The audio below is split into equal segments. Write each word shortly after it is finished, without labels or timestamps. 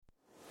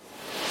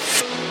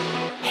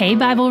Hey,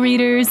 Bible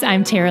readers,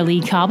 I'm Tara Lee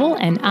Cobble,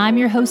 and I'm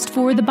your host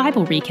for the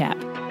Bible Recap.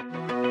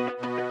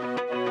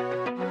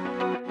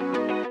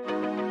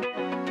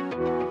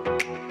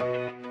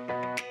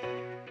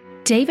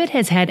 David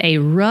has had a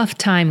rough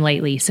time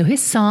lately, so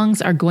his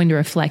songs are going to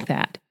reflect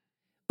that.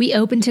 We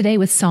open today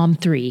with Psalm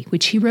 3,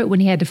 which he wrote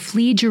when he had to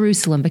flee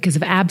Jerusalem because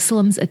of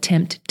Absalom's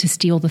attempt to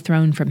steal the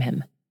throne from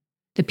him.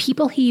 The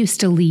people he used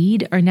to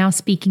lead are now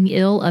speaking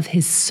ill of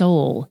his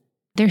soul.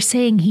 They're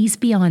saying he's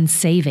beyond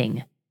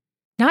saving.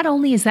 Not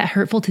only is that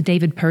hurtful to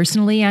David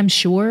personally, I'm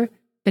sure,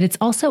 but it's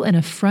also an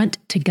affront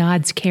to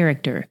God's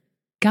character.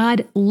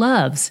 God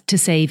loves to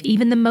save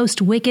even the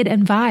most wicked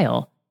and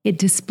vile. It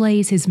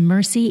displays his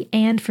mercy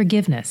and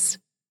forgiveness.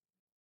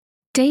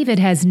 David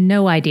has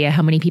no idea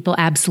how many people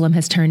Absalom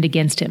has turned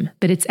against him,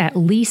 but it's at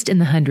least in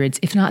the hundreds,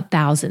 if not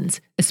thousands,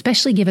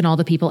 especially given all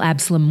the people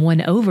Absalom won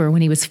over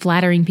when he was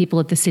flattering people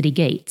at the city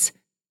gates.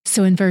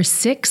 So in verse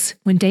 6,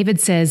 when David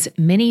says,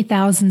 "Many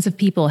thousands of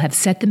people have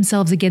set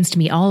themselves against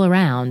me all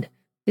around,"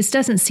 this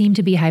doesn't seem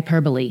to be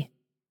hyperbole.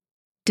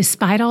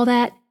 Despite all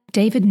that,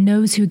 David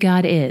knows who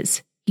God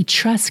is. He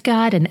trusts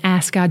God and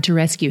asks God to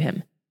rescue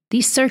him.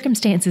 These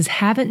circumstances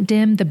haven't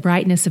dimmed the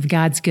brightness of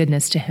God's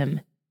goodness to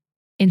him.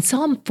 In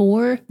Psalm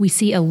 4, we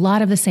see a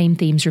lot of the same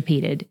themes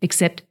repeated,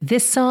 except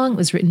this song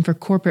was written for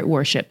corporate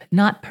worship,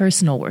 not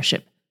personal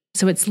worship,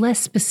 so it's less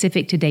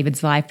specific to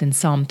David's life than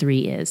Psalm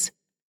 3 is.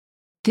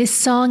 This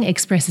song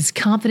expresses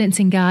confidence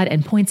in God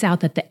and points out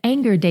that the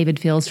anger David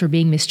feels for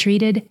being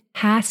mistreated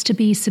has to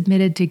be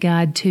submitted to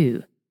God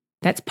too.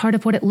 That's part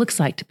of what it looks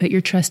like to put your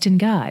trust in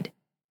God.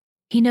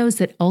 He knows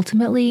that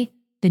ultimately,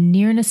 the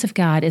nearness of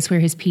God is where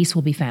his peace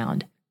will be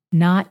found,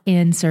 not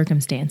in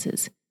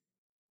circumstances.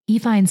 He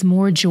finds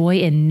more joy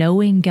in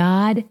knowing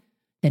God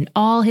than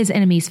all his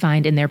enemies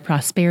find in their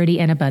prosperity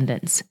and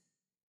abundance.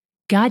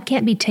 God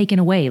can't be taken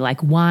away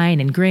like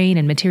wine and grain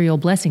and material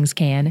blessings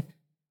can,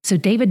 so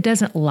David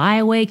doesn't lie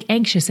awake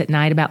anxious at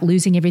night about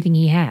losing everything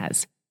he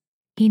has.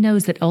 He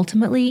knows that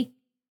ultimately,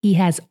 he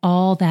has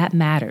all that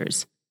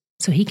matters,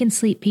 so he can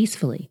sleep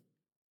peacefully.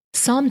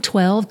 Psalm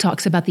 12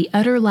 talks about the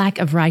utter lack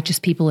of righteous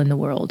people in the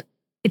world.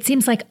 It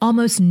seems like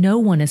almost no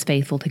one is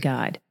faithful to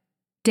God.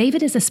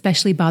 David is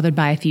especially bothered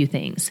by a few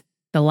things: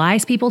 the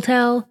lies people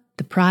tell,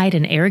 the pride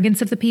and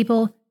arrogance of the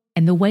people,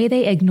 and the way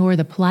they ignore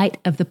the plight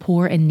of the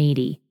poor and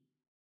needy.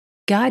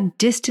 God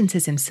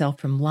distances himself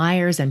from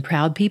liars and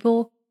proud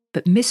people,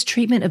 but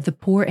mistreatment of the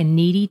poor and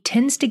needy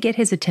tends to get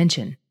his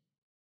attention.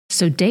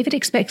 So David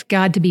expects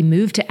God to be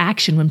moved to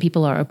action when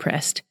people are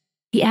oppressed.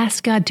 He asks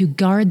God to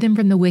guard them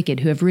from the wicked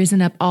who have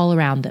risen up all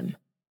around them.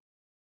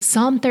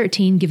 Psalm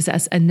 13 gives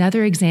us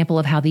another example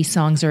of how these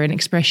songs are an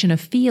expression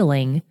of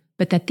feeling,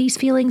 but that these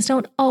feelings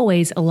don't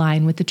always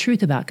align with the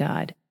truth about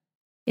God.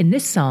 In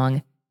this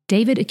song,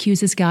 David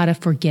accuses God of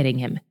forgetting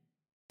him.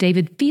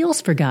 David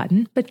feels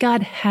forgotten, but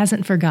God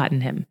hasn't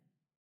forgotten him.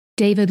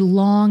 David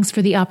longs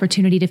for the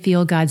opportunity to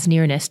feel God's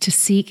nearness, to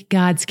seek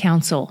God's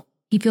counsel.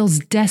 He feels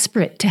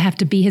desperate to have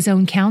to be his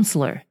own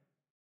counselor.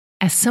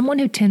 As someone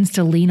who tends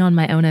to lean on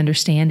my own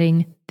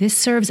understanding, this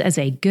serves as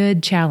a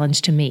good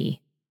challenge to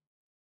me.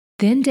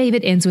 Then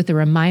David ends with a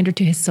reminder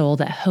to his soul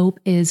that hope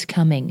is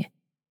coming.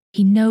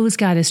 He knows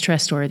God is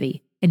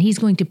trustworthy, and he's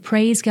going to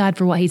praise God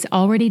for what he's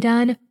already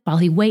done while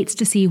he waits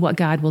to see what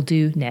God will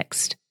do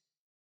next.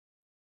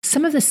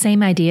 Some of the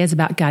same ideas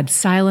about God's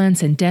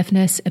silence and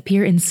deafness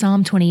appear in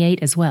Psalm 28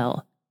 as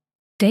well.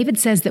 David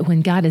says that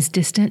when God is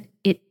distant,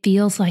 it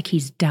feels like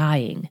he's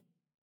dying.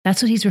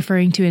 That's what he's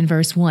referring to in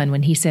verse 1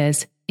 when he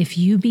says, "If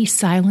you be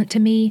silent to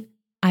me,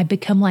 I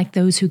become like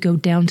those who go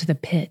down to the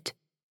pit."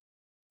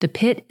 The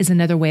pit is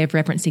another way of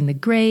referencing the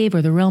grave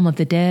or the realm of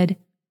the dead,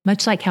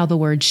 much like how the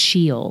word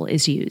Sheol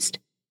is used.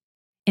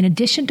 In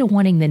addition to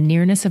wanting the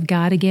nearness of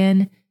God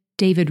again,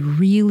 David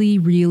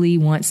really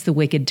wants the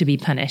wicked to be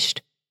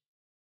punished.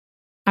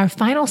 Our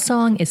final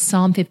song is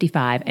Psalm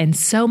 55, and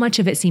so much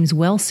of it seems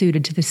well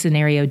suited to the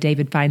scenario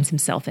David finds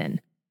himself in,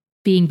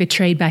 being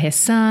betrayed by his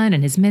son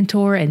and his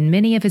mentor and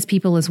many of his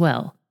people as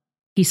well.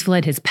 He's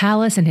fled his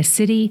palace and his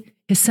city,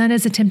 his son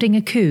is attempting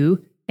a coup,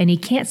 and he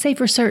can't say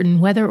for certain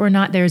whether or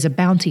not there is a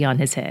bounty on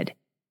his head.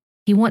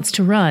 He wants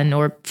to run,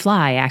 or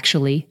fly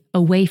actually,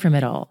 away from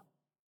it all.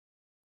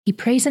 He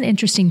prays an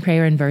interesting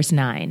prayer in verse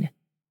 9.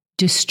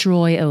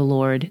 "Destroy, O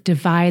Lord,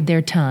 divide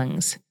their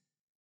tongues."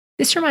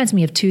 This reminds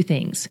me of two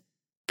things.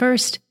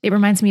 First, it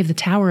reminds me of the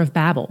Tower of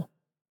Babel,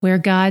 where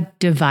God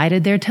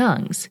divided their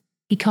tongues.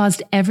 He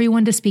caused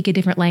everyone to speak a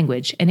different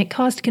language, and it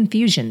caused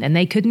confusion, and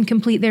they couldn't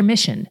complete their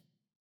mission.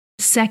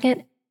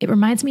 Second, it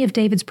reminds me of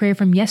David's prayer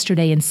from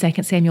yesterday in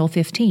 2 Samuel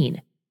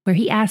 15, where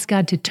he asked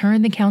God to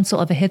turn the counsel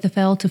of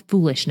Ahithophel to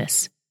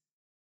foolishness.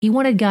 He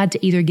wanted God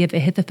to either give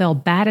Ahithophel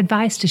bad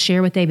advice to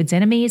share with David's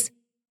enemies,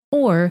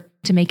 or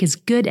to make his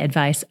good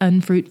advice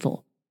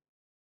unfruitful.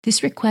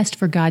 This request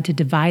for God to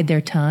divide their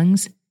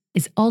tongues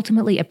is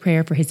ultimately a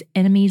prayer for his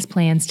enemies'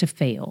 plans to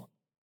fail.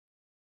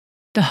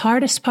 The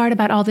hardest part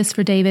about all this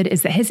for David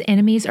is that his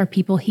enemies are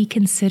people he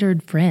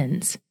considered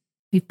friends.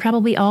 We've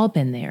probably all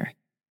been there.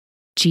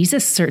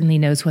 Jesus certainly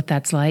knows what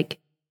that's like.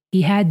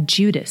 He had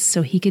Judas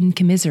so he can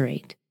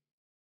commiserate.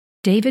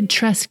 David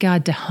trusts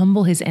God to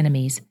humble his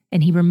enemies,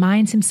 and he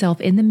reminds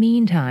himself in the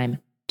meantime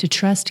to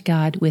trust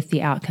God with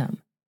the outcome.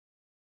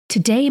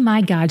 Today,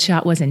 my God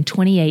shot was in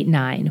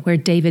 28:9, where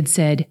David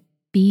said,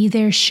 "Be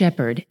their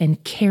shepherd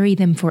and carry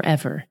them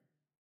forever."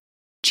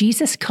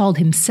 Jesus called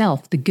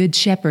himself the Good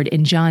Shepherd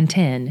in John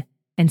 10,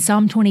 and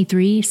Psalm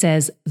 23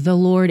 says, "The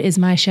Lord is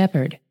my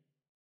shepherd."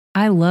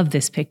 I love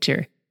this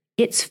picture.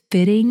 It's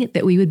fitting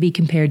that we would be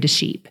compared to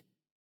sheep.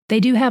 They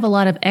do have a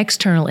lot of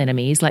external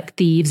enemies like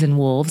thieves and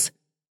wolves,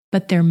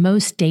 but their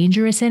most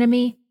dangerous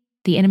enemy,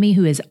 the enemy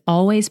who is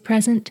always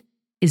present,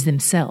 is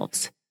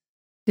themselves.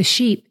 The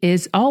sheep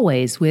is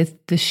always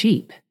with the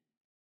sheep,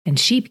 and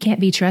sheep can't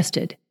be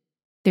trusted.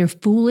 They're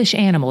foolish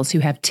animals who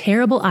have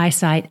terrible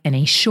eyesight and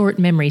a short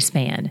memory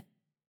span.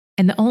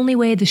 And the only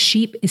way the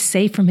sheep is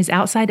safe from his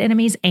outside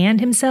enemies and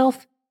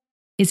himself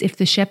is if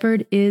the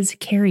shepherd is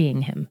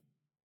carrying him.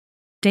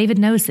 David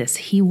knows this.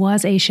 He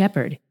was a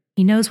shepherd.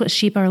 He knows what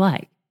sheep are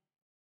like.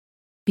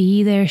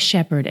 Be their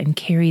shepherd and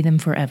carry them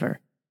forever.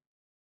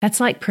 That's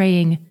like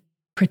praying,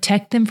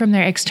 protect them from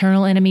their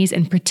external enemies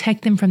and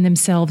protect them from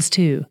themselves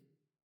too.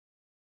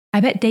 I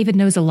bet David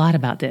knows a lot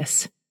about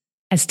this.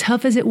 As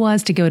tough as it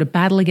was to go to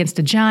battle against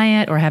a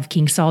giant or have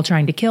King Saul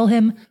trying to kill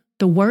him,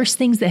 the worst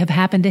things that have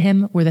happened to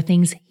him were the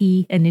things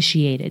he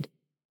initiated.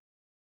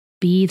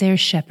 Be their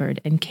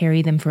shepherd and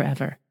carry them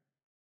forever.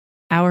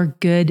 Our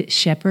good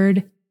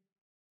shepherd,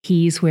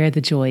 he's where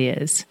the joy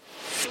is.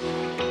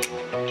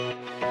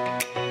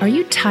 Are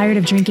you tired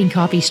of drinking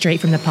coffee straight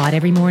from the pot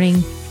every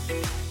morning?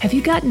 Have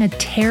you gotten a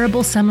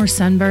terrible summer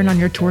sunburn on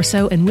your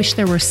torso and wish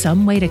there were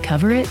some way to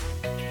cover it?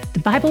 The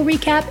Bible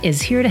Recap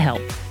is here to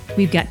help.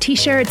 We've got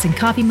t-shirts and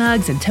coffee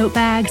mugs and tote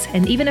bags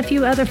and even a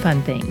few other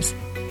fun things.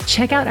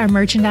 Check out our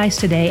merchandise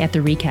today at the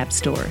Recap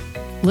store.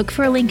 Look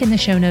for a link in the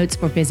show notes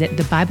or visit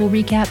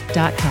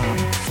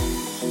thebiblerecap.com.